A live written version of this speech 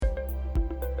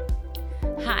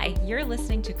Hi, you're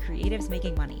listening to Creatives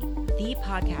Making Money, the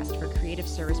podcast for creative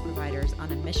service providers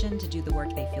on a mission to do the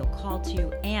work they feel called to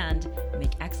and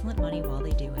make excellent money while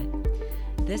they do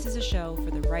it. This is a show for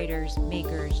the writers,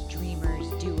 makers, dreamers,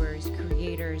 doers,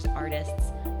 creators,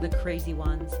 artists, the crazy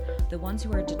ones, the ones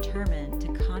who are determined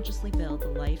to consciously build the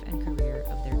life and career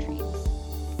of their dreams.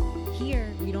 Here,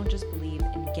 we don't just believe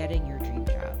in getting your dream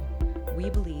job, we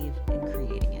believe in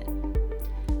creating it.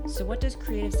 So what does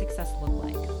creative success look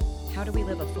like? How do we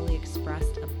live a fully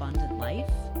expressed, abundant life?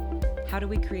 How do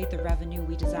we create the revenue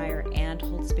we desire and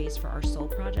hold space for our soul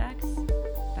projects?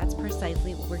 That's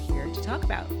precisely what we're here to talk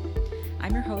about.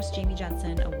 I'm your host, Jamie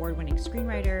Jensen, award-winning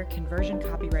screenwriter, conversion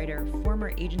copywriter,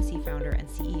 former agency founder and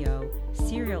CEO,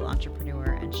 serial entrepreneur,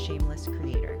 and shameless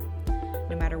creator.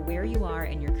 No matter where you are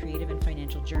in your creative and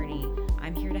financial journey,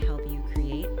 I'm here to help you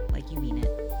create like you mean it.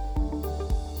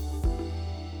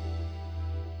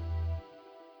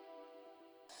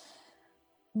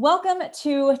 Welcome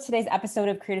to today's episode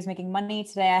of Creatives Making Money.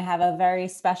 Today I have a very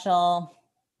special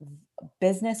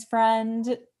business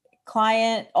friend,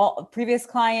 client, previous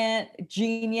client,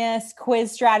 genius,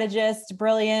 quiz strategist,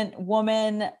 brilliant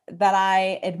woman that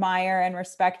I admire and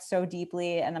respect so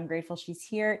deeply. And I'm grateful she's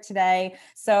here today.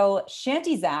 So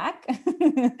Shanti Zak.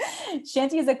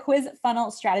 Shanti is a quiz funnel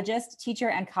strategist, teacher,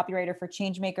 and copywriter for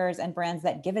change makers and brands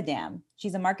that give a damn.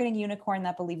 She's a marketing unicorn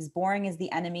that believes boring is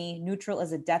the enemy, neutral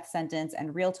is a death sentence,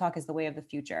 and real talk is the way of the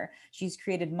future. She's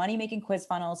created money-making quiz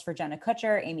funnels for Jenna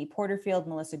Kutcher, Amy Porterfield,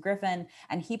 Melissa Griffin,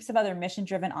 and heaps of other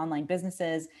mission-driven online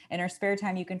businesses. In her spare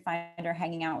time, you can find her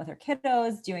hanging out with her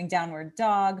kiddos, doing downward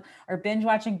dog, or binge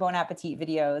watching Bon Appetit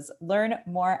videos. Learn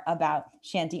more about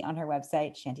Shanti on her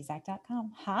website,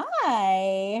 shantizak.com.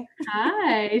 Hi.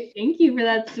 Hi. Thank you for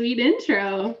that sweet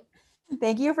intro.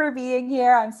 Thank you for being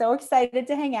here. I'm so excited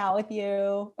to hang out with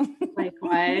you.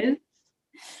 Likewise.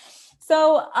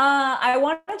 So I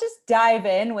want to just dive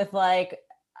in with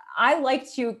I like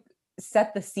to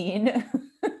set the scene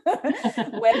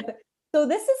with, so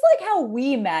this is like how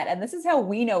we met and this is how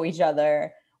we know each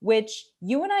other, which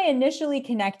you and I initially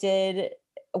connected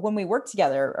when we worked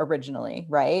together originally,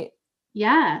 right?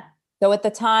 Yeah. So at the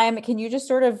time, can you just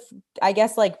sort of, I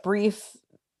guess, brief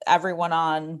everyone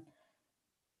on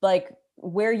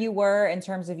where you were in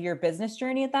terms of your business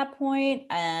journey at that point?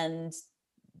 And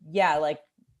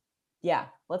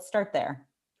let's start there.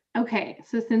 Okay.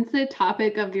 So since the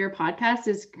topic of your podcast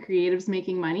is creatives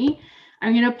making money,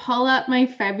 I'm going to pull up my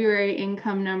February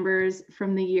income numbers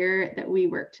from the year that we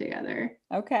worked together.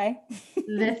 Okay.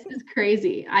 This is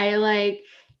crazy. I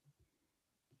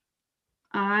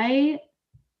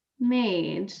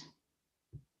made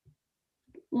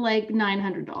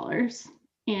 $900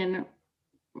 in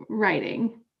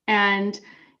writing, and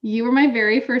you were my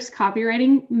very first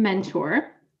copywriting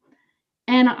mentor,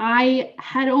 and I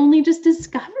had only just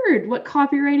discovered what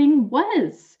copywriting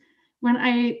was when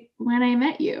I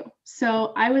met you.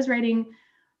 So I was writing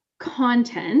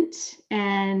content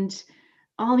and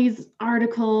all these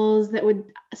articles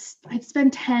I'd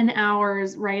spend 10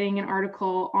 hours writing an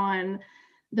article on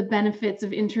the benefits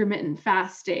of intermittent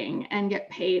fasting and get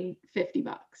paid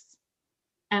 $50.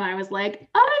 And I was like,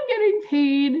 I'm getting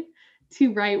paid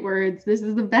to write words. This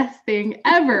is the best thing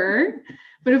ever.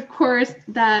 But of course,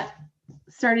 that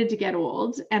started to get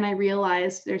old. And I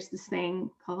realized there's this thing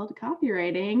called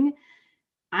copywriting.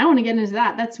 I want to get into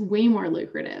that. That's way more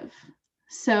lucrative.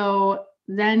 So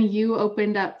then you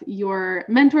opened up your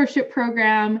mentorship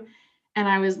program. And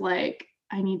I was like,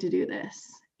 I need to do this,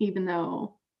 even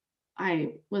though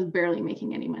I was barely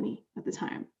making any money at the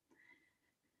time.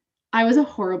 I was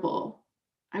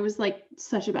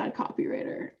such a bad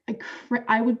copywriter.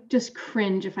 I would just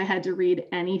cringe if I had to read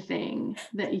anything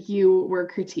that you were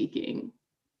critiquing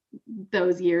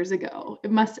those years ago.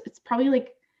 It's probably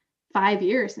 5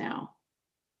 years now.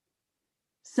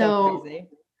 So crazy.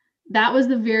 That was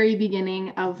the very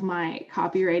beginning of my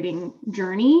copywriting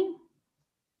journey.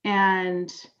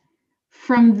 And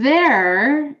from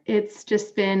there, it's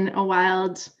just been a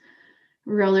wild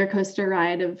roller coaster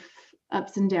ride of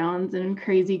ups and downs and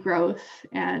crazy growth.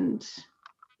 And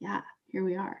yeah, here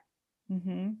we are.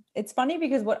 Mm-hmm. It's funny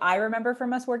because what I remember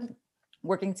from us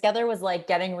working together was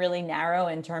getting really narrow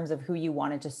in terms of who you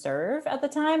wanted to serve at the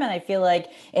time. And I feel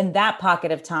like in that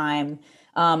pocket of time,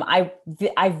 I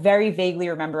very vaguely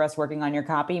remember us working on your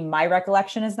copy. My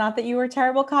recollection is not that you were a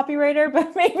terrible copywriter,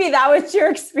 but maybe that was your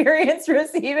experience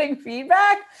receiving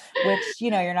feedback, which,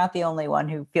 you're not the only one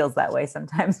who feels that way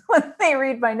sometimes when they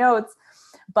read my notes.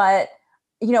 But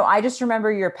I just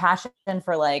remember your passion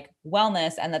for like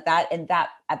wellness, and at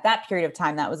that period of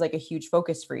time, that was like a huge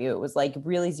focus for you. It was like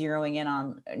really zeroing in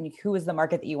on who is the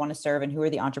market that you want to serve and who are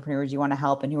the entrepreneurs you want to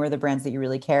help and who are the brands that you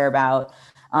really care about.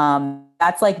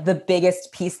 That's like the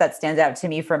biggest piece that stands out to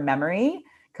me from memory.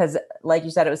 Cause like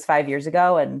you said, it was 5 years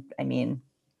ago. And I mean,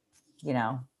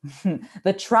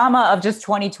 the trauma of just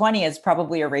 2020 has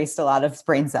probably erased a lot of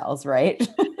brain cells, right?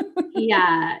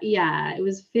 Yeah. It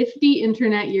was 50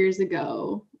 internet years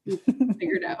ago. We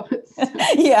figured out. So.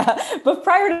 Yeah. But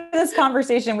prior to this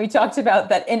conversation, we talked about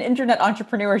that in internet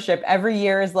entrepreneurship, every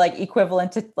year is like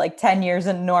equivalent to like 10 years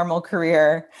in normal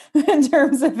career in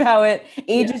terms of how it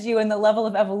ages you and the level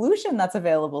of evolution that's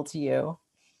available to you.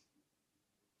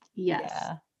 Yes.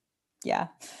 Yeah.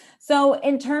 So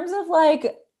in terms of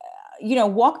like,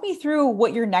 walk me through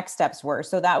what your next steps were.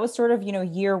 So that was sort of,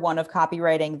 year one of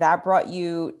copywriting that brought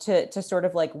you to sort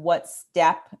of like what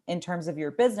step in terms of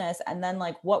your business. And then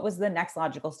like, what was the next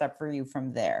logical step for you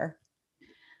from there?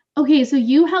 Okay. So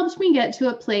you helped me get to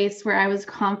a place where I was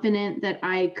confident that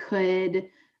I could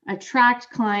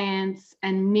attract clients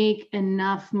and make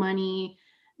enough money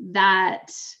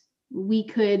that we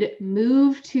could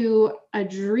move to a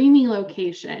dreamy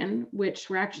location, which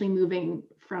we're actually moving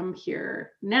from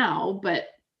here now, but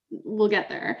we'll get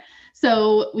there.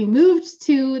 So we moved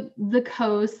to the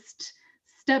coast,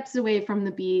 steps away from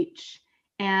the beach.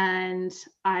 And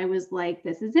I was like,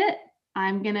 this is it.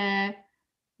 I'm going to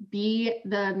be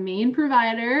the main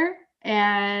provider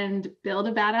and build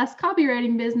a badass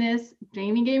copywriting business.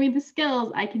 Jamie gave me the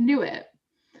skills. I can do it.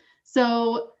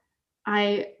 So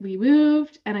we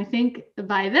moved, and I think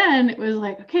by then it was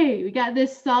like, okay, we got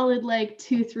this solid like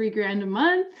 $2-3 grand a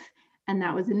month, and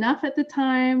that was enough at the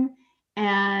time.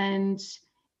 And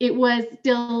it was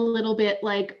still a little bit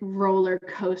like roller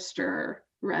coaster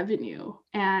revenue.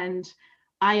 And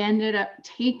I ended up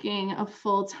taking a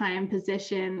full-time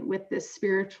position with this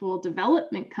spiritual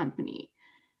development company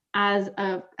as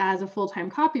a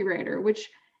full-time copywriter, which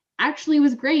actually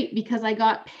was great because I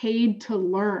got paid to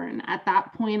learn. At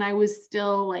that point, I was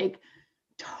still like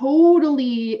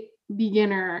totally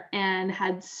beginner and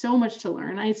had so much to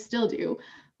learn. I still do.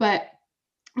 But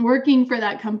working for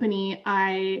that company,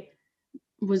 I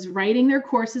was writing their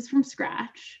courses from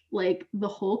scratch, like the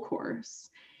whole course,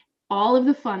 all of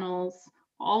the funnels,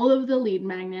 all of the lead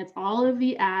magnets, all of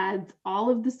the ads,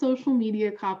 all of the social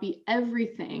media copy,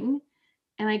 everything.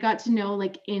 And I got to know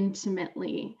like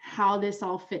intimately how this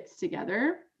all fits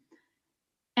together.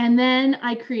 And then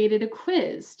I created a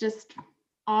quiz just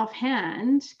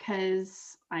offhand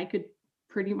because I could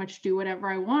pretty much do whatever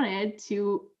I wanted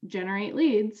to generate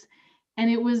leads. And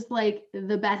it was like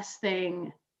the best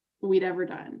thing we'd ever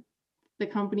done. The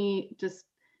company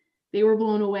they were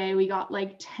blown away. We got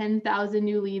like 10,000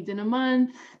 new leads in a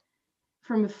month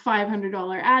from a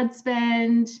 $500 ad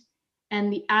spend.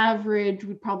 And the average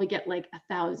would probably get like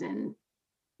 1,000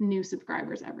 new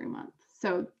subscribers every month.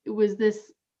 So it was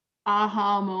this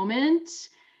aha moment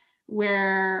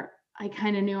where I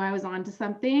kind of knew I was onto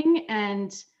something.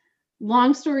 And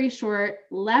long story short,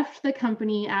 left the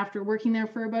company after working there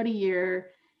for about a year.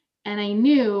 And I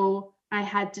knew I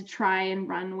had to try and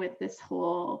run with this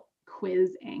whole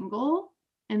quiz angle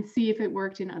and see if it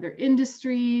worked in other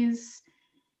industries.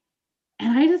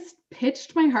 And I just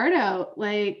pitched my heart out.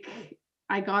 Like,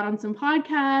 I got on some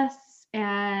podcasts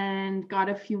and got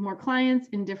a few more clients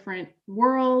in different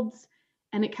worlds,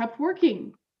 and it kept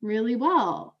working really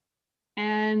well.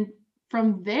 And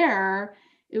from there,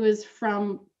 it was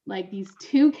from like these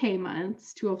 2K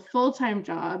months to a full-time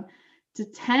job to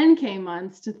 10K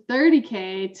months to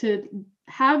 30K to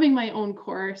having my own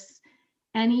course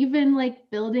and even like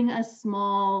building a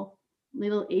small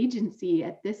little agency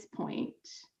at this point.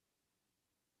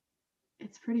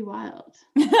 It's pretty wild.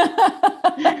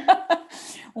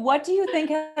 What do you think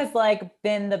has like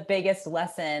been the biggest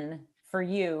lesson for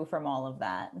you from all of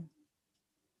that?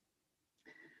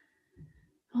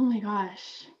 Oh my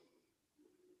gosh.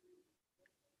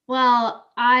 Well,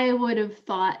 I would have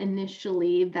thought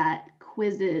initially that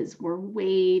quizzes were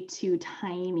way too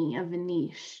tiny of a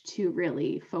niche to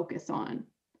really focus on.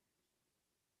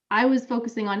 I was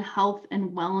focusing on health and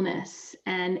wellness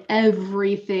and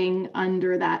everything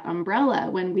under that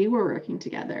umbrella when we were working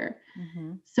together.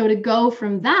 Mm-hmm. So to go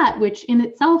from that, which in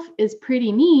itself is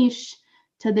pretty niche,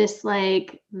 to this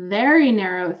like very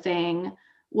narrow thing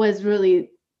was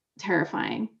really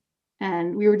terrifying.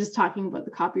 And we were just talking about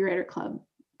the Copywriter Club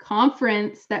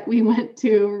conference that we went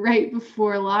to right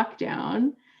before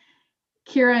lockdown.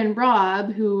 Kira and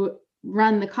Rob, who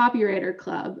run the Copywriter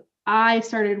Club, I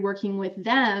started working with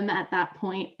them at that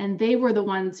point, and they were the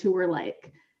ones who were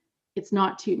like, it's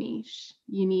not too niche.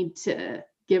 You need to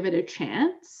give it a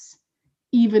chance,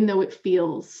 even though it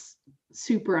feels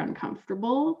super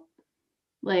uncomfortable.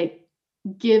 Like,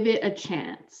 give it a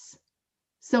chance.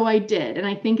 So I did. And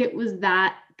I think it was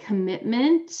that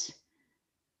commitment,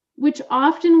 which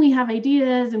often we have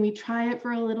ideas and we try it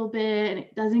for a little bit and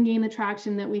it doesn't gain the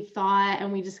traction that we thought,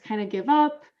 and we just kind of give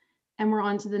up and we're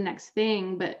on to the next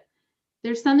thing. But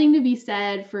there's something to be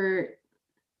said for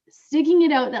sticking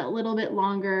it out that little bit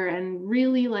longer and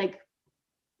really like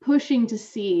pushing to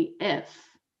see if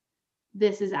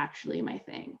this is actually my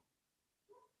thing.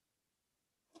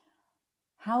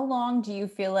 How long do you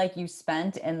feel like you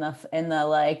spent in the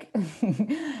like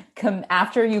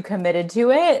after you committed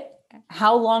to it?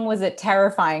 How long was it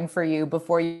terrifying for you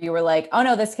before you were like, oh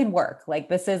no, this can work? Like,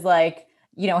 this is like,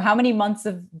 you know, how many months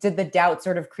did the doubt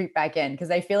sort of creep back in? Because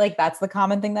I feel like that's the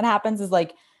common thing that happens is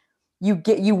like,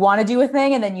 you want to do a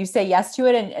thing and then you say yes to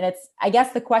it. And it's, I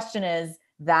guess the question is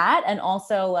that, and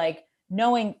also like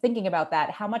thinking about that,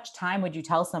 how much time would you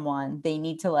tell someone they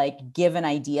need to like give an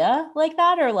idea like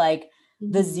that, or like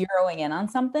the zeroing in on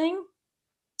something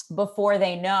before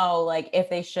they know like if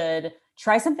they should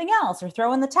try something else or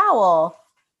throw in the towel?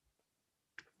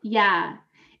 Yeah,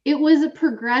 it was a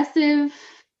progressive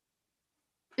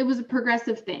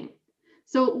thing.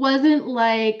 So it wasn't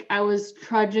like I was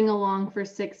trudging along for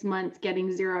 6 months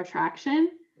getting zero traction.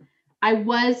 I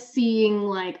was seeing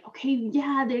like, okay,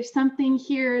 yeah, there's something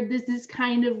here. This is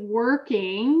kind of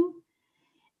working.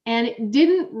 And it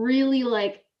didn't really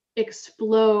like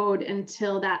explode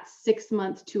until that 6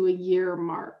 month to a year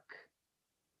mark.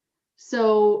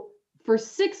 So for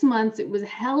 6 months, it was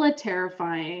hella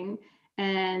terrifying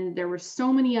and there were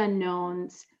so many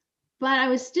unknowns, but I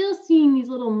was still seeing these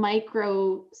little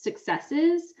micro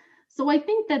successes. So I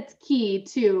think that's key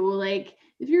too. Like,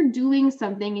 if you're doing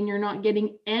something and you're not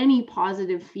getting any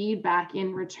positive feedback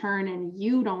in return and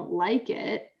you don't like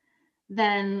it,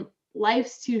 then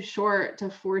life's too short to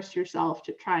force yourself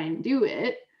to try and do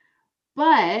it.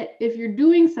 But if you're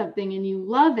doing something and you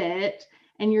love it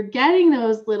and you're getting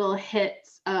those little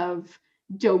hits of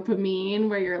dopamine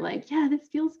where you're like, yeah, this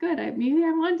feels good. Maybe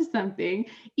I'm onto something.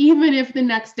 Even if the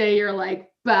next day you're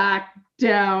like back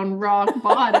down rock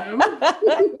bottom,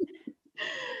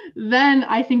 then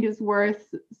I think it's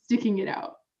worth sticking it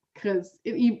out, because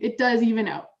it does even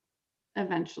out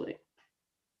eventually.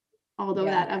 Although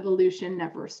that evolution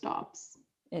never stops.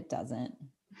 It doesn't.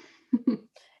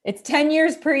 It's 10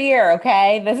 years per year.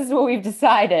 Okay. This is what we've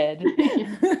decided.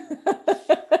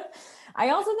 I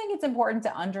also think it's important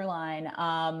to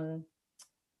underline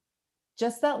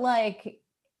just that, like,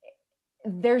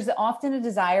 there's often a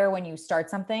desire when you start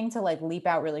something to like leap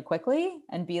out really quickly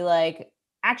and be like,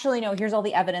 actually, no, here's all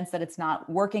the evidence that it's not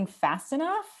working fast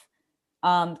enough.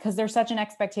 Because there's such an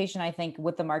expectation, I think,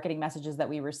 with the marketing messages that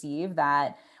we receive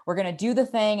that we're going to do the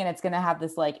thing and it's going to have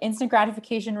this like instant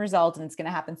gratification result and it's going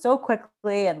to happen so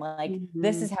quickly. And like,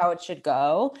 this is how it should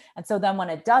go. And so then when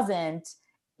it doesn't,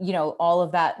 you know, all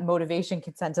of that motivation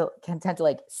can tend to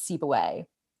like seep away.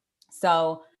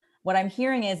 So what I'm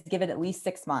hearing is give it at least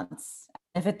 6 months.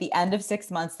 If at the end of 6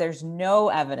 months, there's no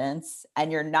evidence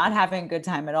and you're not having a good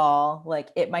time at all, like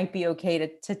it might be okay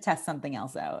to test something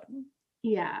else out.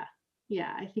 Yeah.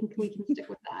 Yeah. I think we can stick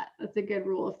with that. That's a good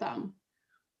rule of thumb.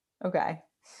 Okay.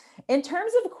 In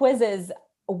terms of quizzes,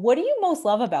 what do you most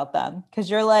love about them? Because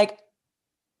you're like,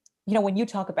 you know, when you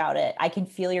talk about it, I can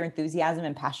feel your enthusiasm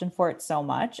and passion for it so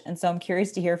much. And so I'm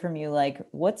curious to hear from you, like,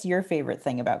 what's your favorite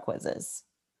thing about quizzes?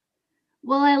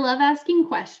 Well, I love asking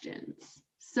questions.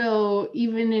 So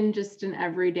even in just an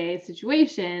everyday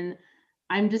situation,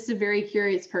 I'm just a very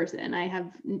curious person. I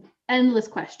have endless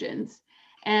questions.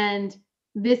 And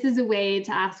this is a way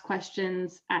to ask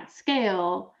questions at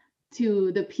scale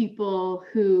to the people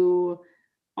who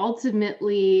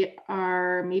ultimately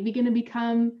are maybe going to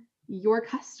become your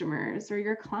customers or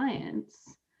your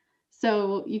clients.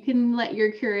 So you can let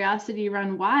your curiosity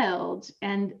run wild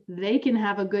and they can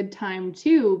have a good time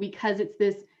too, because it's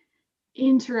this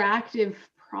interactive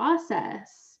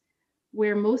process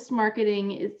where most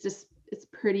marketing is just, it's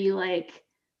pretty like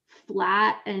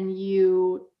flat and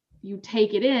you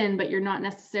take it in, but you're not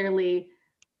necessarily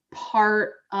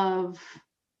part of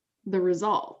the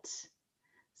result.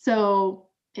 So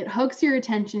it hooks your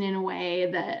attention in a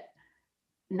way that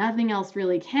nothing else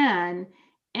really can.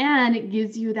 And it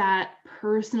gives you that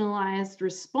personalized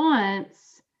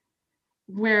response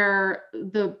where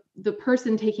the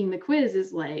person taking the quiz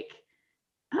is like,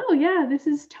 oh yeah, this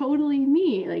is totally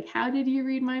me. Like, how did you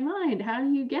read my mind? How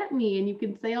do you get me? And you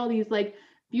can say all these like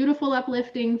beautiful,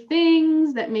 uplifting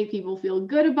things that make people feel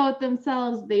good about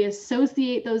themselves. They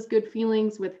associate those good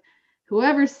feelings with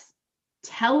whoever's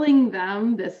telling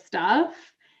them this stuff.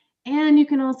 And you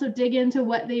can also dig into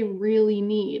what they really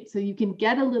need. So you can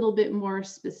get a little bit more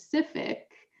specific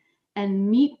and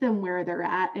meet them where they're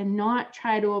at and not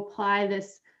try to apply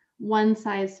this one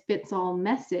size fits all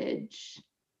message,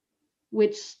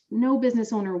 which no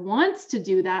business owner wants to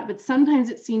do that, but sometimes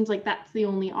it seems like that's the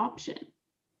only option.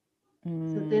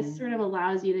 So this sort of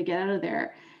allows you to get out of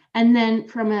there. And then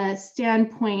from a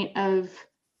standpoint of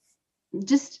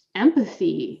just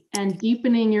empathy and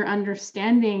deepening your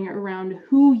understanding around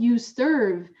who you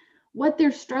serve, what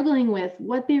they're struggling with,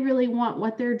 what they really want,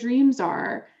 what their dreams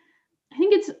are. I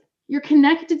think you're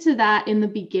connected to that in the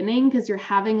beginning because you're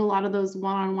having a lot of those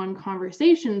one-on-one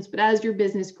conversations. But as your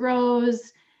business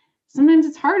grows, sometimes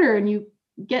it's harder and you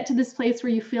get to this place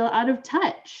where you feel out of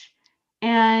touch.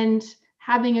 And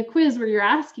having a quiz where you're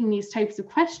asking these types of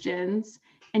questions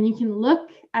and you can look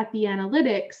at the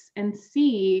analytics and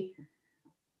see,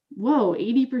 whoa,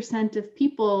 80% of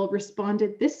people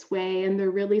responded this way and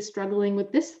they're really struggling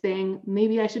with this thing.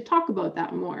 Maybe I should talk about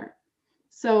that more.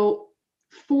 So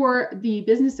for the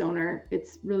business owner,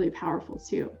 it's really powerful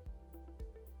too.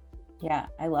 Yeah,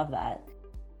 I love that.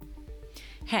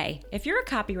 Hey, if you're a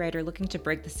copywriter looking to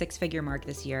break the six-figure mark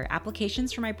this year,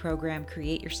 applications for my program,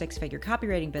 Create Your Six-Figure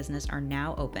Copywriting Business, are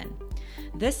now open.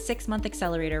 This 6-month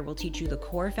accelerator will teach you the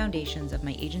core foundations of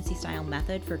my agency-style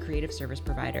method for creative service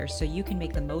providers so you can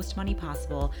make the most money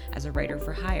possible as a writer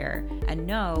for hire. And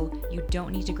no, you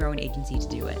don't need to grow an agency to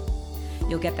do it.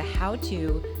 You'll get the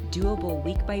how-to, doable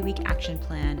week-by-week action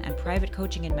plan and private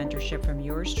coaching and mentorship from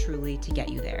yours truly to get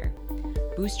you there.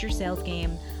 Boost your sales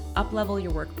game, up-level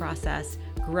your work process,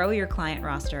 grow your client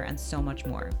roster, and so much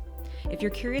more. If you're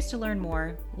curious to learn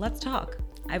more, let's talk.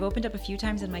 I've opened up a few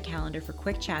times in my calendar for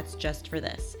quick chats just for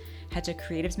this. Head to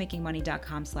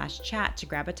creativesmakingmoney.com/chat to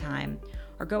grab a time,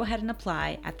 or go ahead and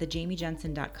apply at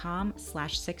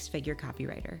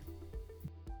thejamiejensen.com/six-figure-copywriter.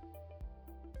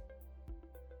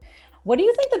 What do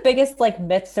you think the biggest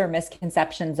myths or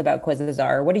misconceptions about quizzes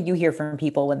are? What do you hear from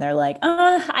people when they're like,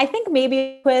 I think maybe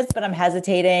a quiz, but I'm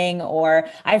hesitating, or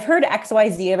I've heard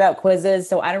XYZ about quizzes,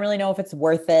 so I don't really know if it's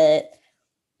worth it?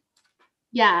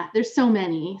 Yeah, there's so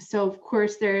many. So of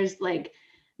course there's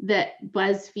that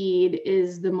BuzzFeed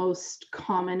is the most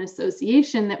common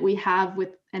association that we have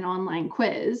with an online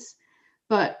quiz,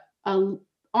 but an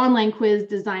online quiz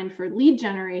designed for lead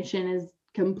generation is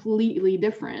completely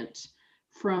different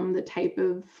from the type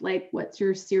of what's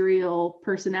your serial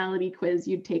personality quiz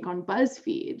you'd take on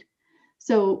BuzzFeed.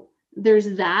 So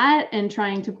there's that, and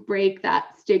trying to break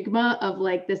that stigma of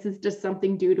this is just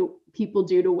something people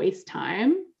do to waste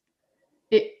time.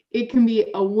 It can be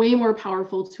a way more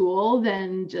powerful tool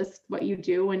than just what you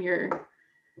do when you're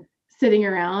sitting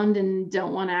around and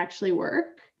don't want to actually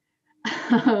work.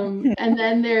 And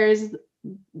then there's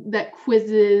that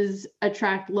quizzes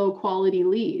attract low quality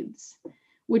leads,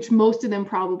 which most of them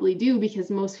probably do because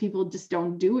most people just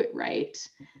don't do it right.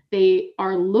 They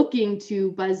are looking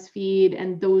to BuzzFeed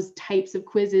and those types of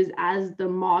quizzes as the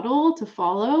model to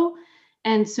follow.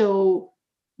 And so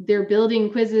they're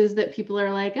building quizzes that people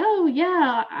are like, oh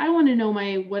yeah, I want to know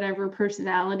my whatever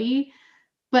personality,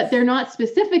 but they're not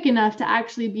specific enough to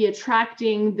actually be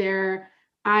attracting their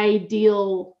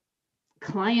ideal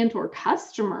client or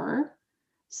customer.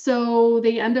 So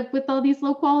they end up with all these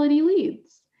low quality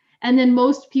leads. And then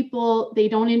most people, they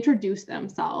don't introduce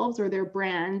themselves or their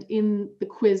brand in the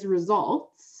quiz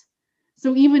results.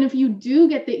 So even if you do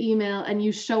get the email and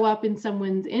you show up in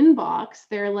someone's inbox,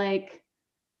 they're like,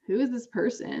 who is this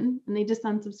person? And they just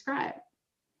unsubscribe.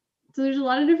 So there's a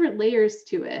lot of different layers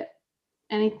to it.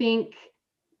 And I think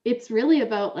it's really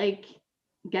about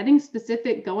getting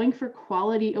specific, going for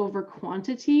quality over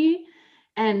quantity,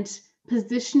 and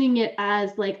positioning it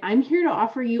as I'm here to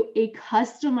offer you a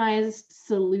customized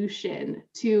solution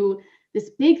to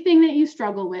this big thing that you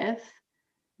struggle with,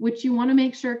 which you want to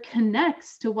make sure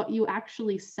connects to what you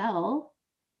actually sell.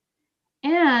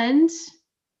 And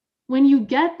when you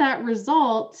get that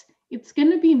result, it's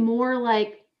going to be more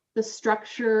like the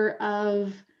structure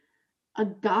of a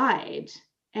guide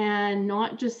and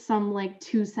not just some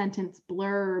 2-sentence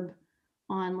blurb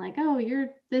on oh, you're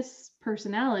this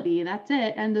personality, that's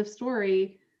it, end of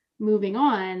story, moving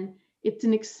on. It's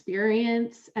an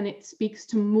experience and it speaks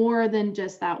to more than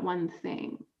just that one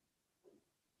thing.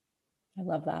 I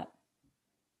love that.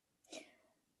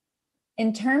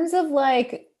 In terms of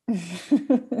what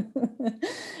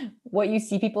you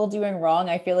see people doing wrong,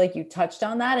 I feel like you touched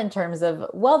on that in terms of,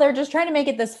 well, they're just trying to make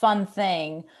it this fun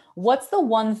thing. What's the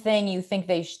one thing you think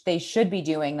they should be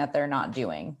doing that they're not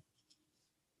doing?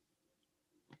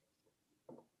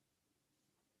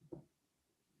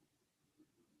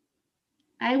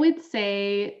 I would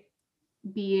say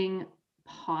being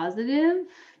positive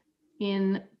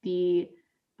in the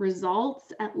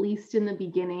results, at least in the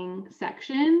beginning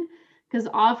section, because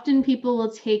often people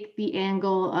will take the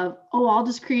angle of, oh, I'll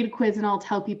just create a quiz and I'll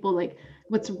tell people like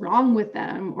what's wrong with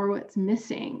them or what's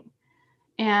missing.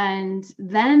 And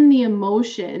then the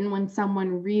emotion when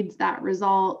someone reads that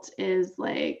result is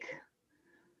like,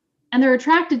 and they're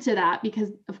attracted to that because,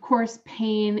 of course,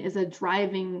 pain is a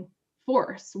driving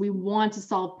force. We want to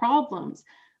solve problems,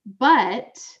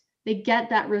 but they get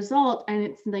that result and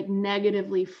it's like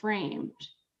negatively framed.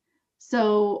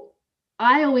 So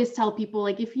I always tell people,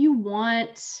 like, if you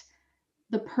want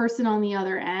the person on the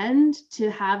other end to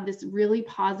have this really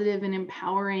positive and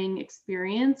empowering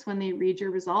experience when they read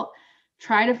your result,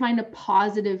 try to find a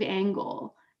positive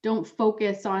angle. Don't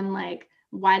focus on like,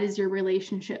 why does your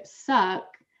relationship suck?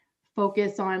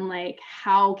 Focus on like,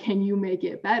 how can you make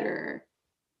it better?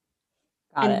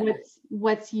 And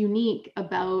what's unique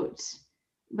about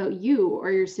you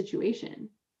or your situation.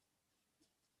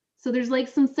 So there's like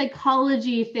some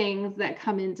psychology things that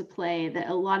come into play that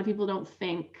a lot of people don't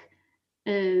think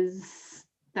is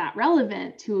that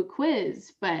relevant to a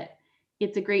quiz, but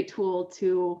it's a great tool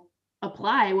to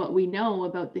apply what we know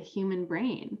about the human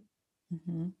brain.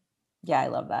 Mm-hmm. Yeah, I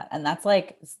love that. And that's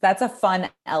a fun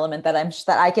element that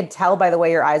that I could tell by the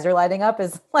way your eyes are lighting up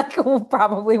is like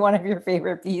probably one of your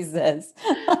favorite pieces.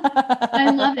 I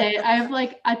love it. I have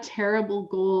like a terrible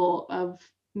goal of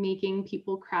making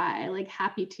people cry, like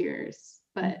happy tears,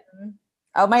 but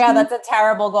oh my God, that's a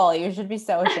terrible goal. You should be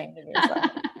so ashamed of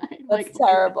yourself. That's like,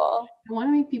 terrible. I want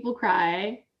to make people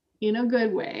cry in a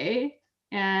good way.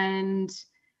 And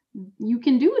you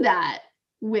can do that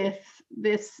with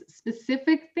this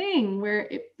specific thing where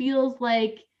it feels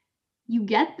like you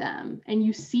get them and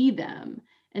you see them.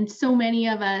 And so many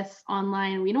of us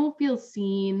online, we don't feel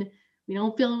seen. We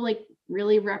don't feel like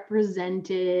really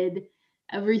represented.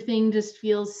 Everything just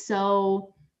feels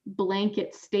so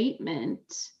blanket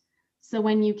statement. So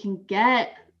when you can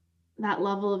get that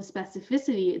level of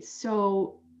specificity, it's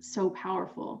so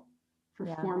powerful for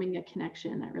forming a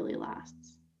connection that really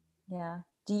lasts. Yeah.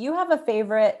 Do you have a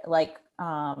favorite like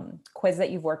quiz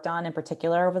that you've worked on in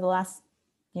particular over the last,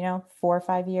 4 or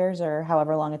 5 years or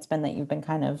however long it's been that you've been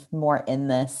kind of more in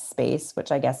this space,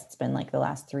 which I guess it's been like the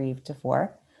last 3 to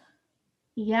 4?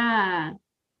 Yeah,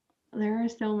 there are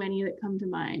so many that come to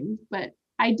mind, but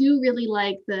I do really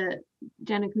like the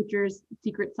Jenna Kutcher's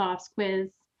Secret Sauce quiz,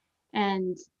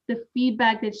 and the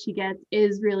feedback that she gets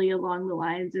is really along the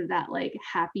lines of that like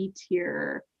happy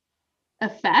tear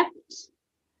effect.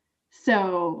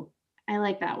 So I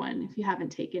like that one if you haven't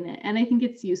taken it. And I think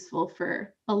it's useful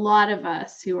for a lot of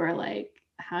us who are like,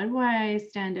 how do I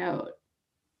stand out?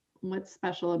 What's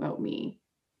special about me?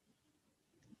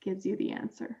 It gives you the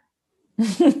answer.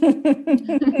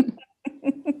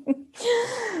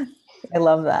 I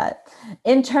love that.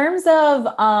 In terms of,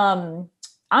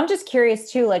 I'm just curious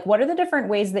too, like what are the different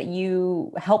ways that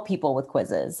you help people with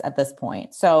quizzes at this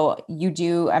point? So you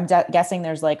do, I'm guessing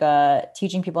there's like a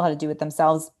teaching people how to do it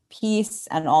themselves piece.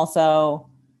 And also,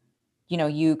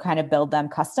 you kind of build them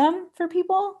custom for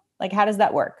people. Like, how does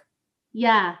that work?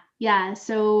 Yeah.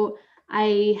 So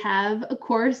I have a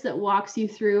course that walks you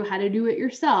through how to do it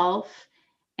yourself.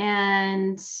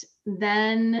 And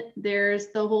then there's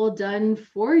the whole done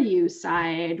for you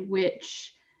side,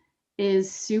 which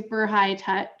is super high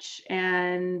touch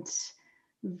and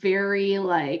very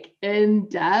like in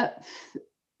depth,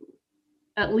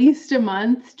 at least a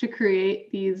month to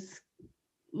create these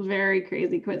very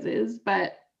crazy quizzes,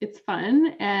 but it's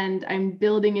fun. And I'm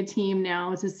building a team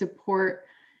now to support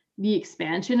the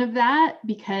expansion of that,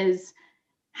 because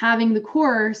having the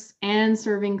course and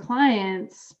serving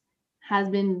clients has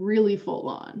been really full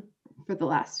on for the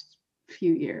last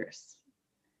few years.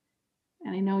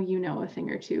 And I know you know a thing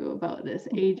or two about this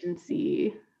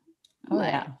agency. Oh,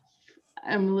 yeah.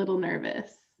 I'm a little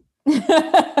nervous.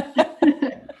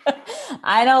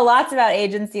 I know lots about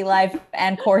agency life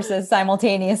and courses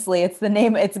simultaneously. It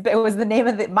was the name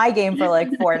of my game for like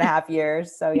 4.5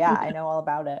 years. So yeah, I know all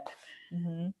about it.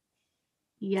 Mm-hmm.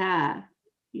 Yeah.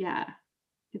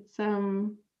 It's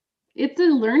a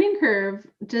learning curve,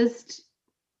 just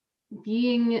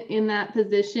being in that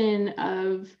position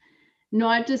of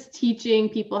not just teaching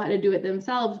people how to do it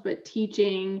themselves, but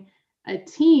teaching a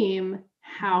team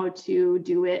how to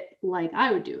do it like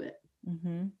I would do it.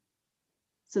 Mm-hmm.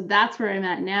 So that's where I'm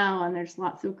at now. And there's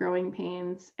lots of growing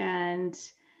pains. And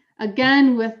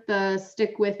again, with the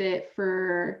stick with it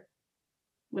for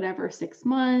whatever, 6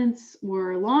 months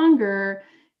or longer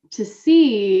to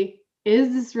see,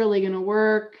 is this really going to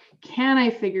work? Can I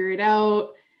figure it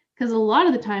out? Because a lot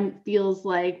of the time it feels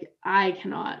like I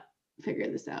cannot figure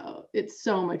this out. It's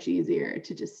so much easier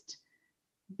to just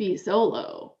be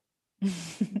solo,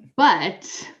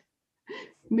 but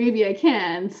maybe I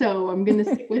can. So I'm going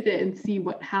to stick with it and see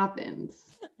what happens.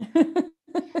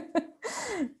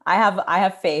 I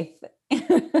have faith.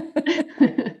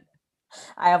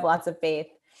 I have lots of faith.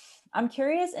 I'm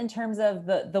curious in terms of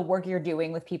the work you're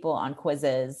doing with people on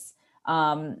quizzes.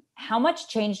 How much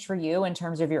changed for you in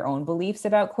terms of your own beliefs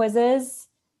about quizzes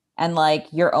and like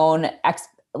your own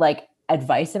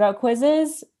advice about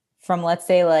quizzes from, let's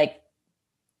say, like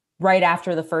right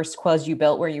after the first quiz you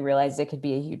built where you realized it could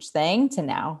be a huge thing to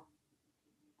now?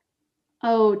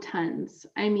 Oh, tons.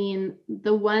 I mean,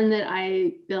 the one that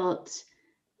I built,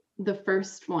 the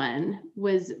first one,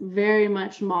 was very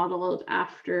much modeled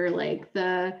after like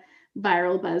the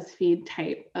viral BuzzFeed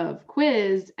type of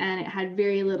quiz, and it had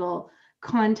very little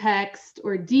context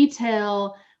or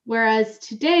detail. Whereas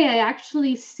today I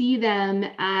actually see them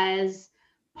as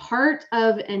part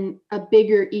of a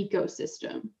bigger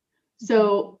ecosystem.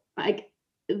 So like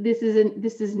this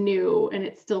is new and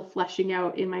it's still fleshing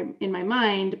out in my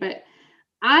mind, but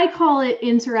I call it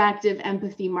interactive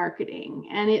empathy marketing.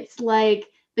 And it's like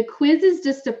the quiz is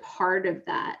just a part of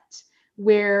that,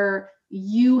 where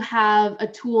you have a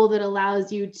tool that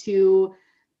allows you to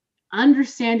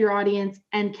understand your audience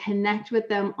and connect with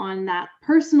them on that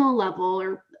personal level,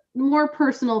 or more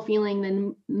personal feeling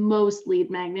than most lead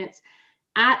magnets,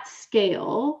 at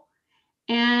scale.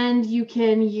 And you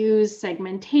can use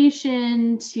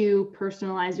segmentation to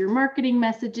personalize your marketing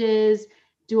messages,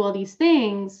 do all these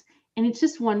things. And it's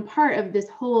just one part of this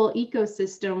whole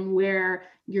ecosystem where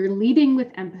you're leading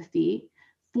with empathy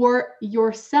for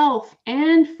yourself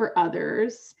and for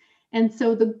others. And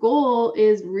so the goal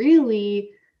is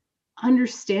really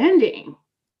understanding,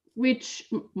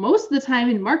 which most of the time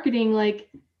in marketing, like,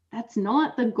 that's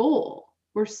not the goal.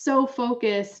 We're so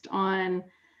focused on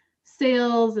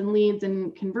sales and leads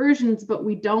and conversions, but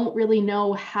we don't really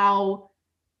know how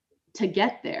to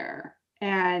get there.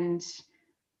 And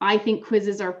I think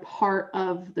quizzes are part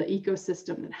of the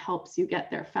ecosystem that helps you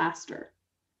get there faster.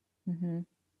 Mm-hmm.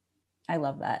 I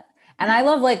love that. And I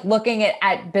love like looking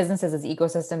at businesses as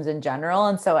ecosystems in general.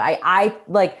 And so I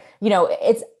like, you know,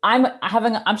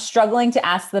 I'm struggling to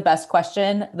ask the best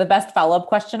follow-up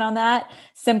question on that,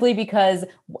 simply because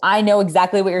I know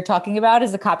exactly what you're talking about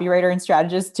as a copywriter and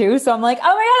strategist too. So I'm like,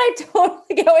 oh my God, I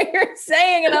totally get what you're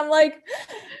saying. And I'm like,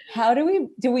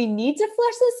 do we need to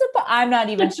flesh this up? I'm not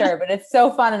even sure, but it's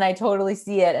so fun. And I totally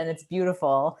see it and it's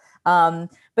beautiful. But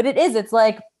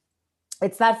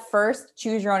it's that first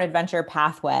choose your own adventure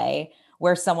pathway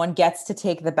where someone gets to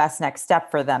take the best next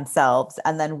step for themselves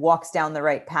and then walks down the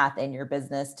right path in your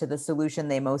business to the solution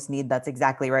they most need that's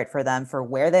exactly right for them, for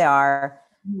where they are,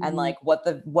 and like what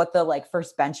the like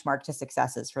first benchmark to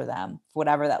success is for them,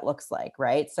 whatever that looks like,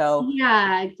 right? So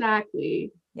yeah,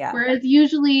 exactly. Yeah. Whereas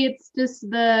usually it's just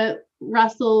the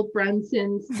Russell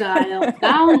Brunson style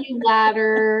value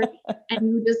ladder, and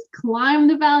you just climb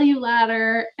the value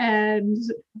ladder and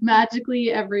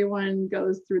magically everyone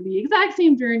goes through the exact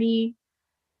same journey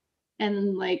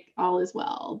and like all is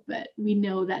well. But we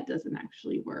know that doesn't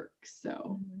actually work.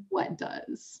 So what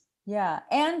does? Yeah.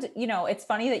 And, you know, it's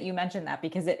funny that you mentioned that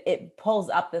because it pulls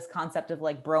up this concept of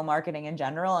like bro marketing in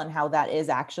general and how that is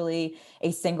actually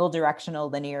a single directional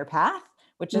linear path,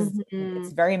 which is,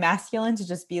 it's very masculine to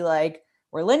just be like,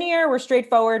 we're linear, we're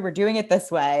straightforward, we're doing it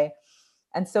this way.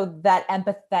 And so that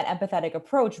empathetic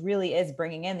approach really is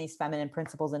bringing in these feminine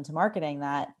principles into marketing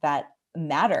that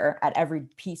matter at every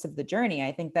piece of the journey.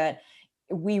 I think that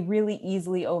we really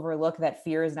easily overlook that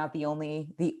fear is not the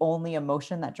only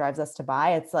emotion that drives us to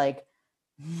buy. It's like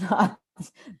not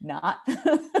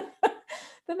the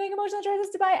main emotion that drives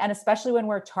us to buy. And especially when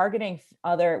we're targeting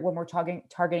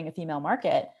a female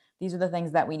market, these are the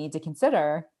things that we need to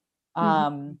consider.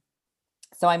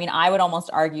 So, I mean, I would almost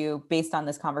argue based on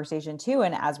this conversation too,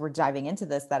 and as we're diving into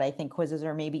this, that I think quizzes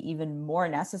are maybe even more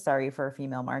necessary for a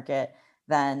female market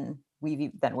than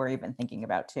we're even thinking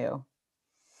about too.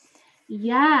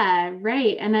 Yeah,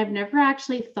 right. And I've never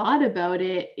actually thought about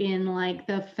it in like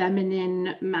the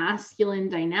feminine masculine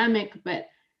dynamic, but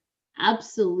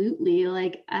absolutely,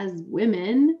 like as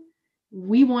women,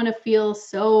 we want to feel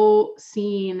so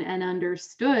seen and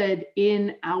understood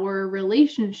in our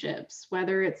relationships,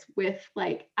 whether it's with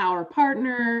like our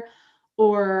partner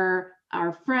or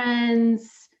our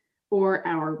friends or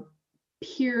our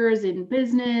peers in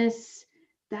business.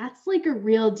 That's like a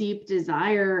real deep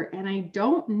desire. And I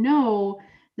don't know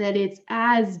that it's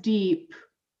as deep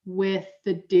with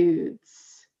the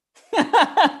dudes.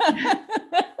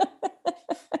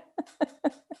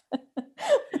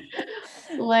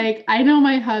 Like, I know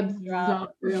my hubs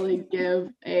don't really give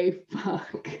a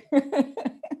fuck.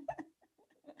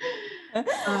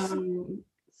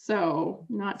 So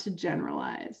not to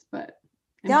generalize, but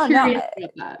No, I'm curious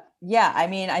about that. Yeah, I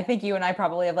mean, I think you and I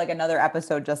probably have like another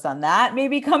episode just on that,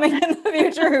 maybe coming in the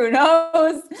future. Who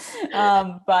knows?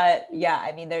 But yeah,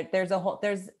 I mean, there's a whole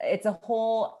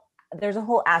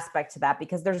aspect to that,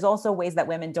 because there's also ways that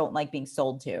women don't like being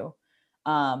sold to.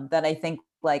 That I think,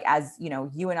 like, as you know,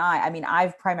 you and I mean,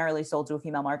 I've primarily sold to a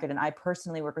female market, and I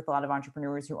personally work with a lot of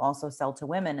entrepreneurs who also sell to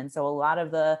women. And so a lot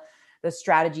of the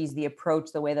strategies, the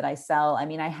approach, the way that I sell, I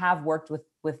mean, I have worked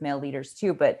with male leaders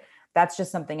too, but that's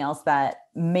just something else that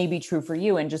may be true for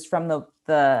you. And just from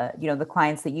the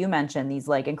clients that you mentioned, these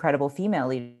like incredible female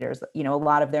leaders, a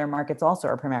lot of their markets also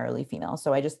are primarily female.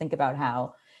 So I just think about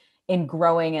how in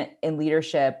growing in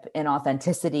leadership, in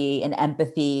authenticity and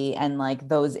empathy, and like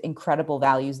those incredible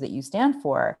values that you stand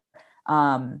for,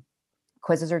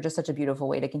 quizzes are just such a beautiful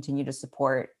way to continue to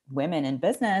support women in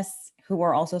business who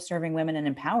are also serving women and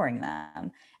empowering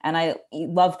them. And I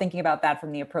love thinking about that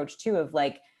from the approach too, of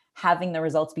like having the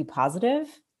results be positive.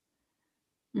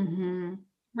 Mm-hmm.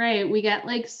 Right. We get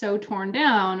like so torn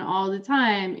down all the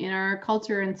time in our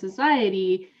culture and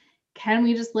society. Can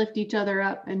we just lift each other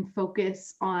up and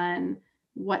focus on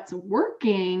what's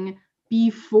working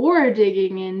before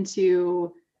digging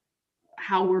into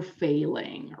how we're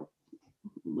failing, or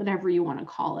whatever you want to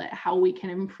call it, how we can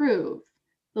improve?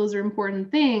 Those are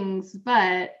important things,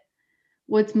 but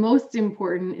what's most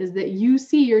important is that you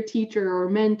see your teacher or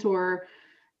mentor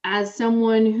as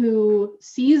someone who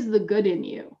sees the good in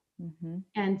you, mm-hmm.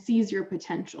 and sees your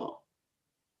potential.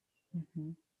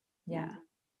 Mm-hmm. Yeah.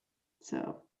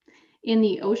 So in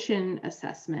the Ocean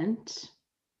assessment,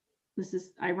 this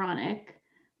is ironic.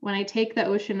 When I take the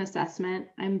Ocean assessment,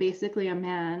 I'm basically a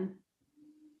man.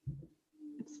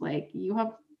 It's like, you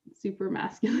have super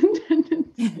masculine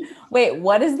tendencies. Wait,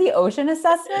 what is the Ocean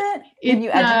assessment? Can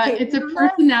you educate it's a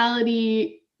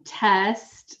personality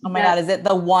test. Oh my God, is it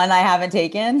the one I haven't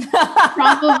taken?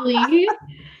 Probably.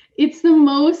 It's the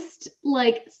most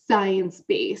like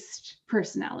science-based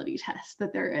personality test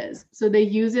that there is. So they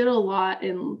use it a lot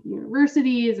in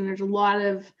universities, and there's a lot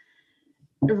of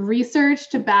research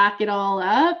to back it all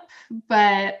up.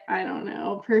 But I don't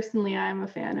know. Personally, I'm a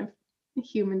fan of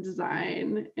human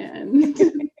design and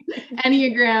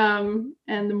Enneagram,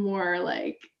 and the more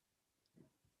like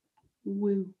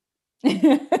woo.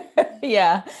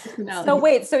 Yeah. So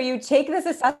wait, so you take this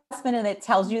assessment and it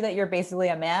tells you that you're basically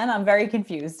a man? I'm very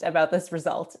confused about this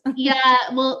result. Yeah,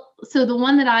 well, so the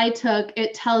one that I took,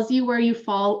 it tells you where you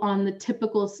fall on the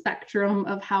typical spectrum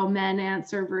of how men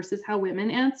answer versus how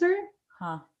women answer.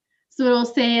 Huh. So it'll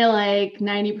say like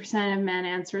 90% of men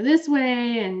answer this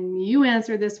way, and you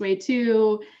answer this way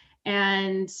too.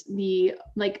 And the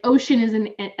like Ocean is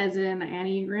as an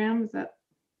Enneagram. Is that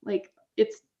like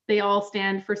they all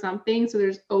stand for something. So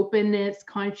there's openness,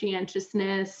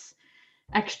 conscientiousness,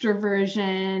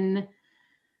 extroversion.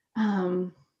 I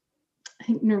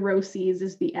think neuroses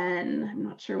is the N. I'm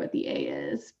not sure what the A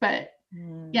is, but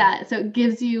yeah. So it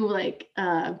gives you like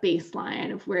a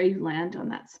baseline of where you land on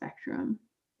that spectrum.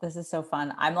 This is so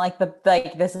fun. I'm like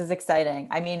this is exciting.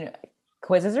 I mean,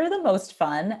 quizzes are the most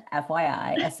fun,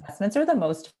 FYI. Assessments are the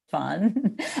most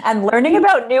fun. And learning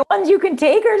about new ones you can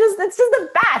take it's just the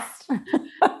best.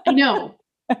 I know.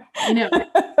 And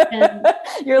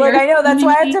you're like, I know, that's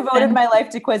why I've devoted my life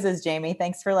to quizzes, Jamie.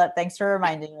 Thanks for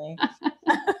reminding me.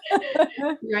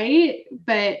 Right?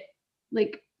 But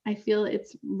like, I feel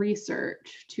it's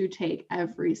research to take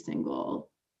every single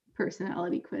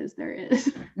personality quiz there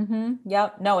is. Mm-hmm.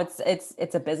 Yep. No,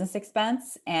 it's a business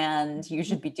expense, and you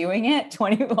should be doing it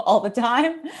all the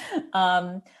time.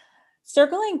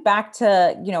 Circling back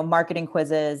to, marketing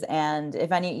quizzes, and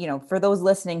if any, for those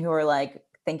listening who are like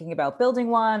thinking about building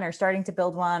one or starting to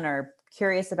build one or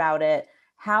curious about it,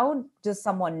 how does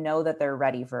someone know that they're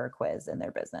ready for a quiz in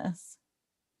their business?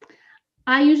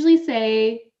 I usually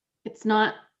say it's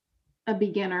not a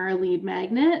beginner, a lead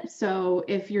magnet. So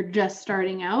if you're just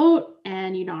starting out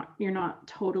and you're not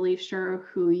totally sure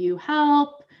who you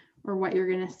help or what you're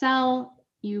going to sell,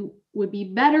 you would be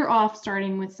better off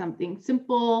starting with something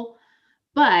simple.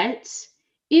 But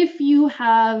if you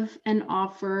have an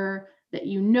offer that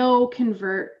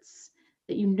converts,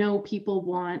 that people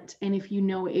want, and if you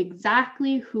know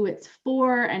exactly who it's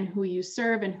for and who you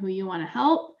serve and who you want to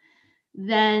help,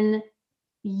 then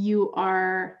you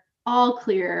are all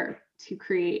clear to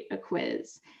create a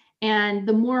quiz. And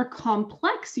the more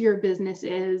complex your business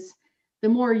is, the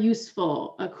more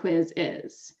useful a quiz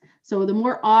is. So the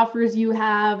more offers you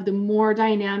have, the more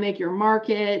dynamic your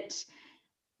market,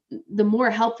 the more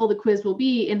helpful the quiz will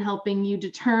be in helping you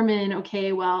determine,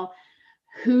 okay, well,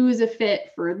 who's a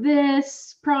fit for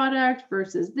this product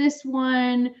versus this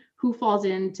one? who falls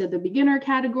into the beginner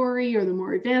category or the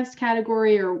more advanced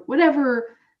category or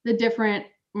whatever the different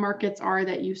markets are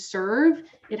that you serve.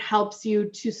 It helps you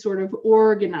to sort of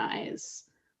organize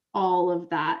all of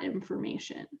that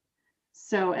information.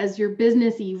 So as your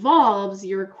business evolves,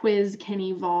 your quiz can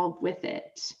evolve with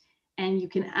it. And you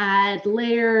can add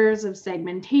layers of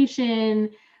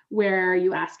segmentation where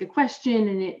you ask a question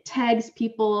and it tags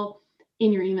people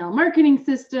in your email marketing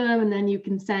system, and then you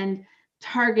can send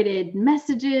targeted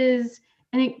messages,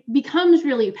 and it becomes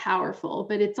really powerful,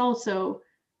 but it's also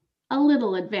a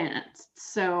little advanced.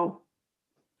 So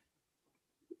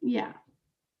yeah,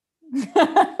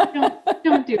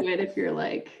 don't do it if you're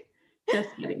like just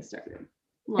getting started.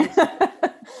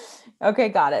 Okay,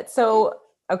 got it. So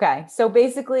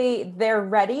basically they're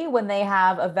ready when they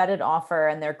have a vetted offer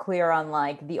and they're clear on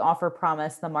like the offer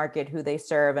promise, the market, who they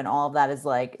serve, and all of that is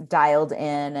like dialed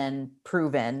in and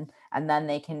proven. And then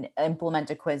they can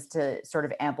implement a quiz to sort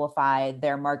of amplify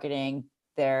their marketing,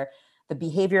 the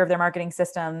behavior of their marketing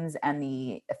systems and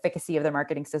the efficacy of their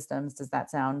marketing systems. Does that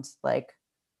sound like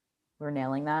we're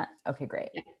nailing that? Okay, great.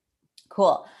 Yeah.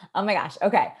 Cool. Oh my gosh.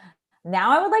 Okay.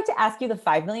 Now I would like to ask you the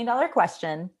 $5 million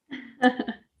question.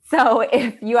 So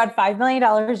if you had $5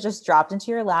 million just dropped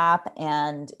into your lap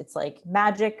and it's like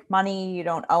magic money, you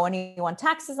don't owe anyone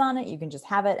taxes on it, you can just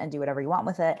have it and do whatever you want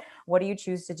with it, what do you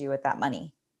choose to do with that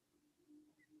money?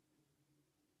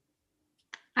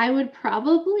 I would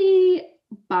probably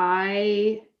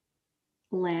buy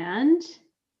land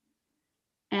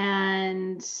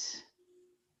and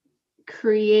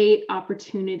create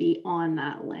opportunity on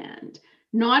that land,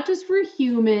 not just for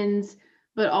humans,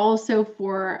 but also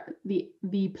for the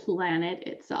planet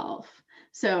itself.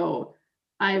 So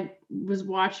I was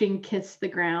watching Kiss the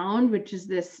Ground, which is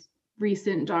this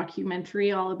recent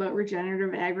documentary all about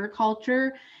regenerative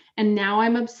agriculture. And now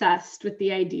I'm obsessed with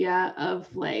the idea of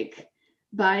like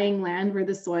buying land where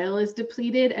the soil is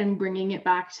depleted and bringing it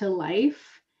back to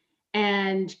life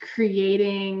and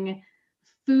creating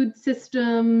food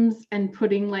systems and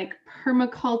putting like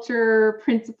permaculture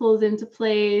principles into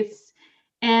place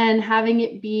and having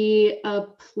it be a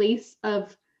place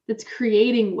that's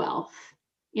creating wealth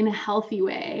in a healthy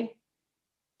way.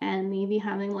 And maybe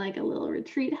having like a little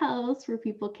retreat house where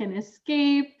people can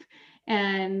escape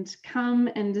and come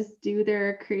and just do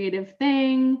their creative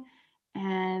thing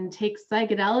and take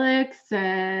psychedelics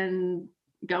and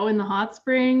go in the hot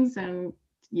springs. And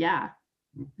yeah.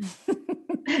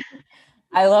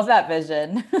 I love that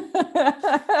vision.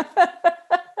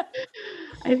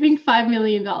 I think $5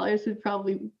 million would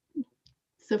probably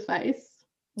suffice.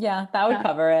 Yeah, that would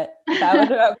cover it. That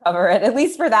would cover it, at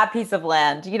least for that piece of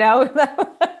land, you know?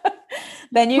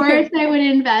 Then you course, I would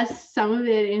invest some of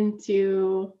it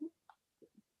into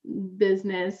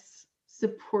business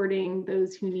supporting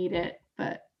those who need it.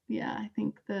 But yeah, I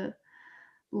think the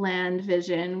land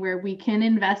vision where we can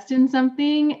invest in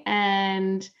something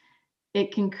and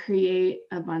it can create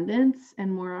abundance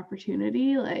and more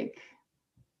opportunity, like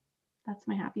that's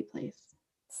my happy place.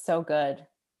 So good.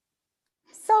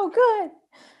 So good.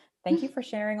 Thank you for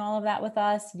sharing all of that with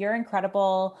us. You're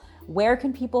incredible. Where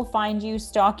can people find you,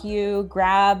 stalk you,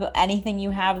 grab anything you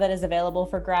have that is available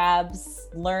for grabs,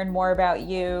 learn more about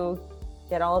you,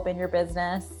 get all up in your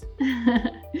business?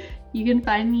 You can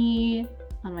find me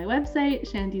on my website,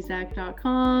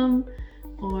 shantizack.com,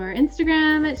 or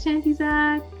Instagram at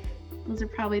shantizack. Those are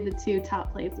probably the two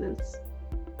top places.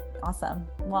 Awesome.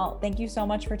 Well, thank you so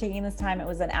much for taking this time. It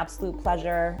was an absolute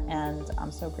pleasure, and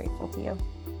I'm so grateful to you.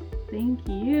 Thank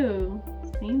you.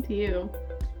 Same to you.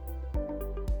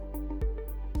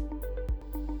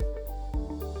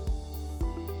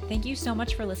 Thank you so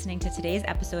much for listening to today's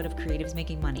episode of Creatives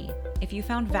Making Money. If you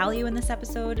found value in this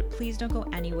episode, please don't go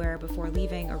anywhere before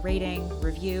leaving a rating,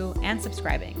 review, and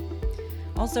subscribing.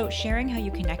 Also, sharing how you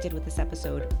connected with this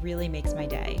episode really makes my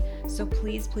day. So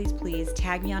please, please, please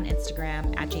tag me on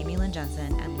Instagram at Jamie Lynn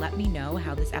Jensen and let me know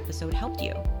how this episode helped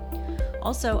you.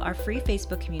 Also, our free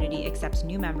Facebook community accepts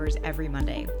new members every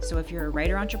Monday. So if you're a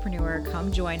writer entrepreneur,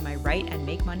 come join my Write and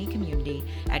Make Money community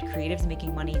at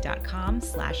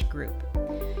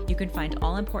creativesmakingmoney.com/group. You can find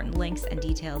all important links and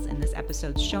details in this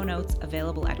episode's show notes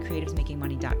available at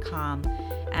creativesmakingmoney.com.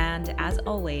 And as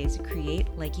always, create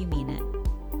like you mean it.